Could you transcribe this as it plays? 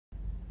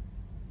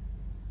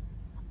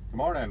Good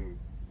morning.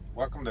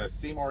 Welcome to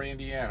Seymour,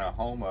 Indiana,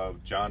 home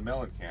of John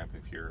Mellencamp,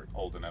 if you're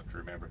old enough to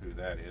remember who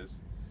that is.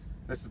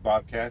 This is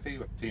Bob Cathy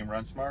with Team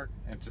Run Smart,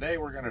 and today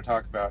we're going to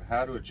talk about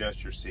how to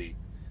adjust your seat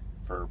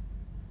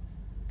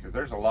because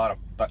there's a lot of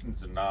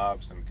buttons and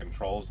knobs and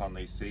controls on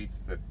these seats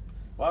that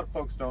a lot of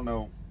folks don't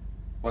know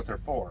what they're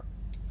for.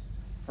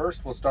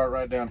 First, we'll start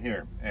right down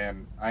here,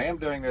 and I am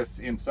doing this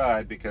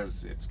inside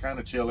because it's kind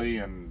of chilly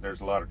and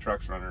there's a lot of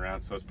trucks running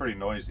around, so it's pretty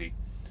noisy.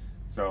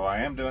 So I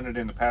am doing it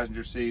in the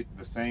passenger seat.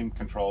 The same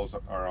controls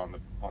are on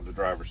the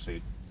driver's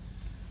seat.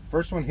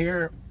 First one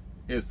here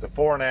is the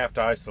fore and aft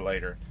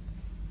isolator.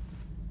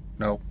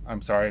 No,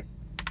 I'm sorry.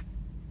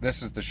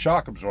 This is the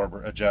shock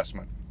absorber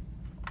adjustment.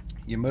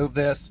 You move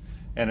this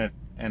and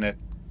it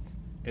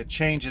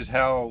changes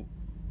how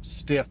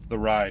stiff the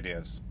ride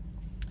is.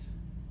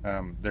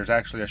 There's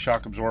actually a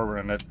shock absorber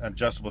and an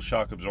adjustable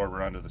shock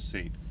absorber under the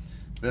seat.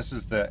 This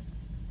is the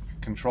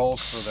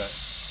controls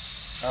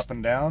for the up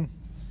and down.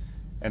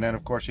 And then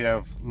of course you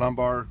have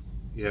lumbar,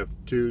 you have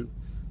two,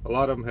 a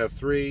lot of them have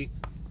three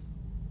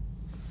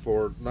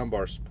for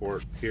lumbar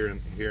support here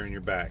in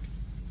your back.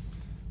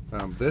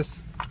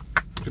 This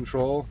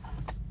control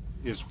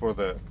is for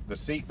the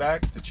seat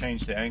back, to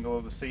change the angle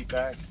of the seat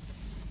back.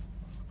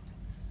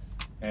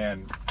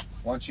 And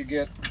once you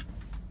get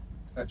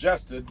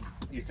adjusted,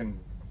 you can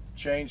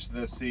change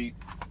the seat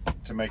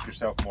to make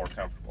yourself more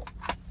comfortable.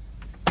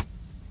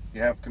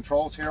 You have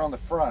controls here on the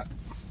front.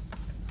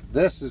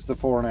 This is the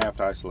fore and aft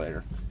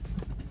isolator.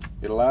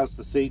 It allows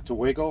the seat to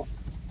wiggle.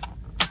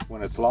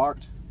 When it's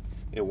locked,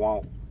 it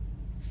won't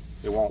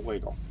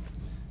wiggle.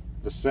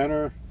 The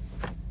center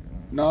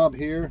knob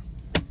here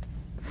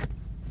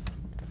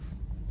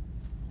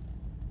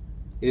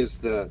is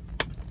the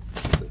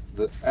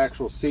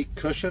actual seat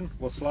cushion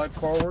will slide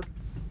forward.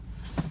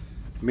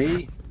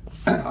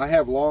 I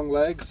have long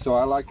legs, so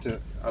I like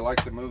to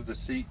move the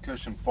seat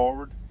cushion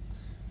forward,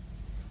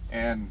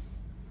 and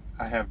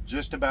I have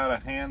just about a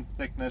hand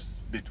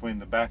thickness between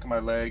the back of my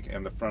leg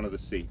and the front of the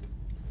seat.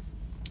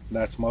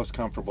 That's most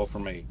comfortable for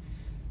me.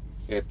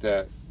 If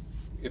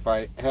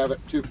I have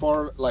it too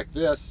far like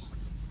this,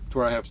 to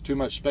where I have too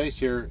much space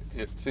here,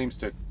 it seems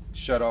to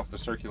shut off the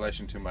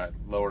circulation to my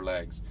lower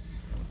legs.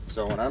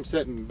 So when I'm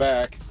sitting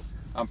back,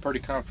 I'm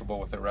pretty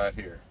comfortable with it right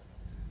here.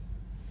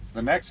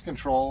 The next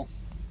control.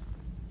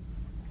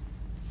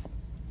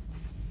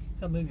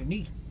 Don't move your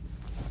knees.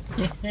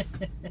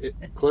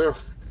 Clear.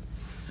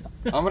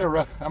 I'm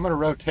gonna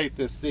rotate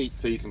this seat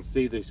so you can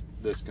see this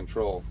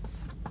control.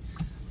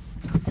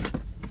 You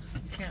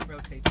can't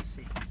rotate the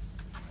seat.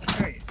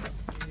 There you go.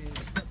 You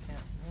still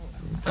can't.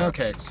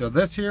 Okay, so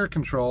this here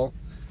control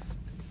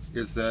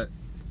is a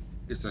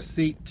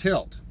seat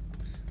tilt.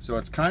 So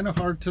it's kind of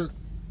hard to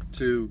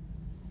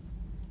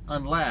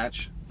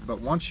unlatch, but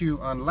once you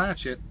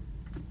unlatch it,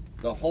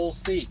 the whole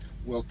seat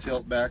will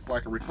tilt back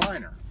like a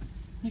recliner.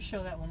 Can you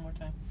show that one more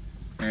time?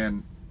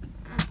 And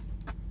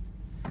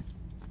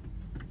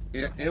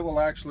it will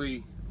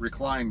actually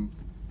recline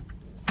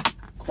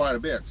quite a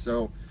bit.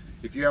 So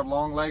if you have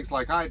long legs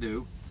like I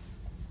do,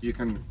 you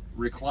can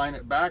recline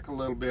it back a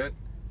little bit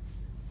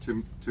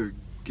to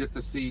get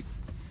the seat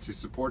to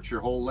support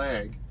your whole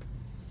leg,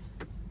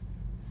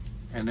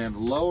 and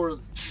then lower it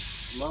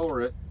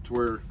to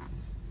where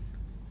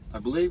I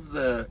believe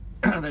they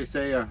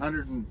say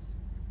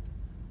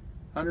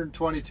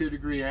 122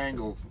 degree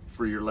angle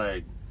for your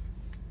leg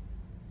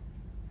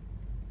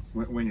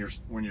when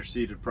you're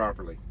seated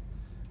properly.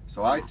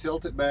 So I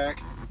tilt it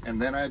back,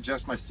 and then I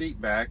adjust my seat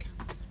back.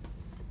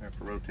 I have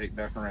to rotate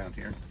back around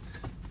here.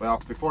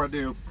 Well, before I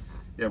do,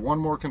 you have one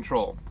more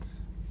control.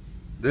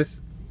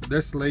 This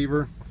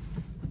lever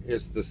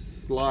is the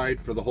slide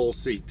for the whole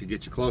seat to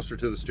get you closer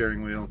to the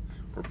steering wheel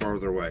or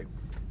farther away.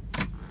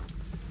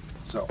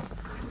 So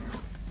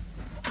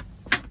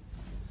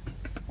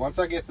once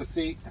I get the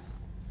seat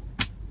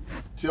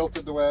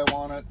tilted the way I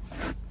want it,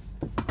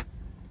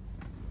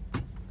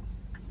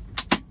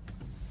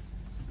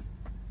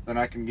 then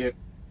I can get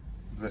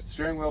the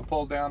steering wheel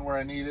pulled down where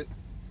I need it,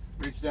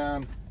 reach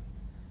down,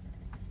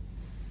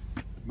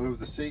 move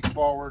the seat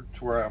forward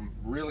to where I'm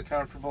really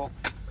comfortable,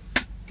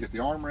 get the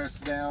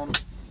armrests down.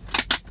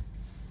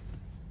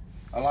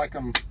 I like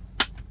them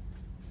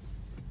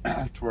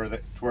to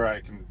where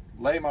I can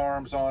lay my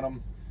arms on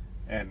them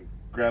and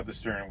grab the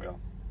steering wheel.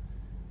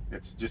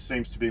 It just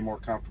seems to be more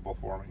comfortable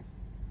for me.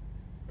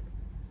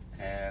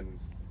 And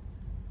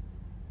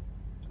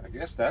I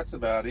guess that's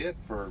about it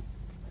for.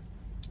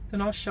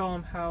 Then I'll show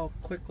them how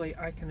quickly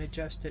I can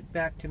adjust it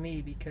back to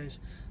me, because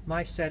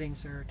my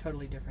settings are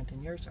totally different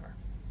than yours are.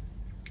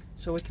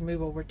 So we can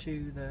move over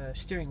to the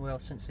steering wheel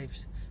since they've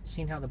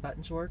seen how the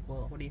buttons work.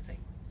 Well, what do you think?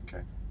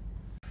 Okay.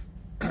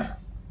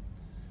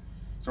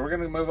 So we're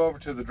going to move over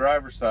to the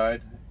driver's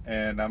side,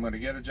 and I'm going to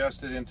get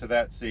adjusted into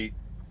that seat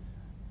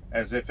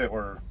as if it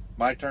were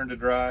my turn to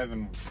drive.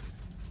 And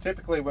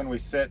typically when we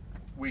sit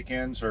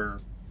weekends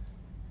or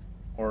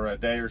a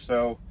day or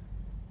so,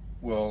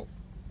 we'll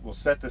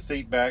set the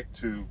seat back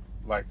to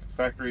like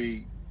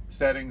factory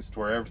settings to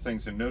where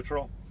everything's in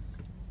neutral.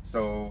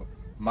 So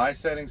My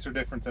settings are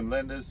different than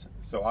Linda's,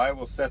 so I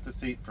will set the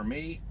seat for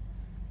me,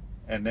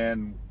 and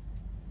then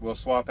we'll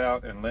swap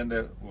out, and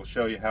Linda will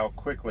show you how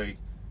quickly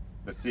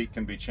the seat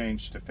can be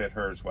changed to fit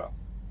her as well.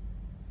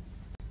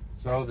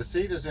 So the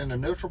seat is in a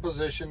neutral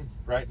position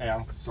right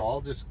now, so I'll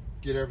just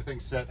get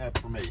everything set up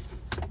for me.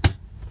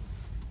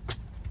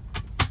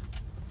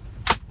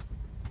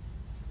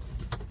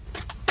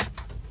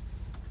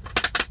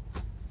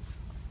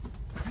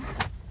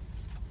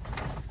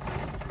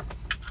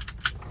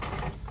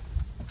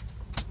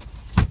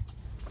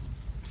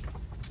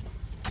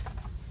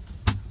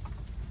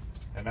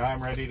 And now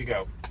I'm ready to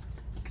go.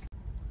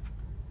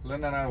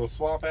 Linda and I will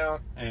swap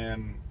out,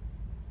 and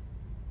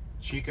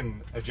she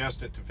can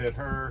adjust it to fit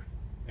her,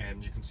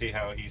 and you can see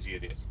how easy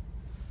it is.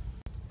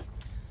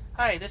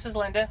 Hi, this is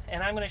Linda,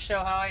 and I'm going to show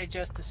how I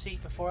adjust the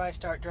seat before I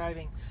start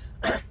driving.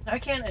 I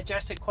can't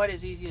adjust it quite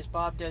as easy as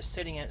Bob does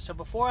sitting in it. So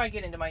before I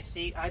get into my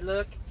seat,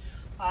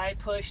 I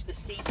push the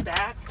seat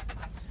back.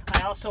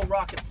 I also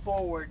rock it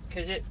forward,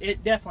 because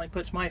it definitely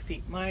puts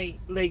my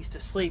legs to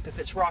sleep if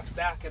it's rocked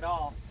back at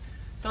all.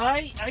 So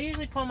I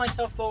usually pull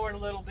myself forward a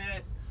little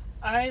bit.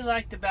 I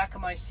like the back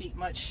of my seat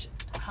much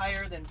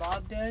higher than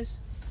Bob does.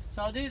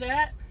 So I'll do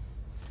that.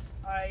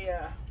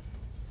 I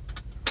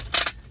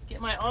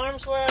get my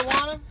arms where I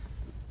want them.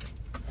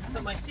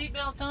 Put my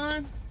seatbelt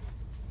on.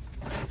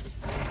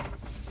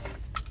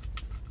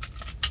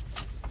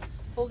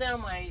 Pull down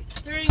my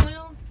steering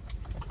wheel.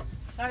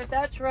 Decide if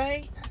that's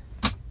right.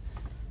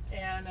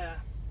 And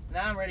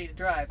now I'm ready to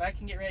drive. I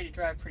can get ready to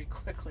drive pretty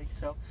quickly.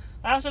 So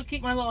I also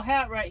keep my little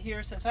hat right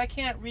here, since I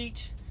can't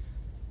reach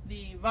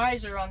the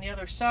visor on the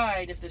other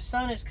side. If the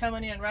sun is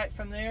coming in right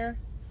from there,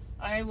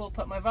 I will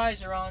put my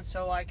visor on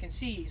so I can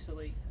see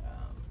easily.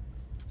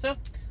 So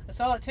that's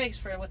all it takes.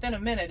 For within a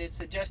minute,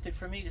 it's adjusted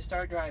for me to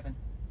start driving.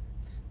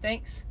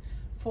 Thanks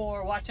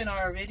for watching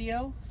our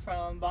video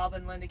from Bob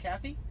and Linda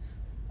Caffey.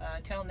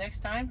 Until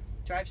next time,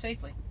 drive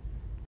safely.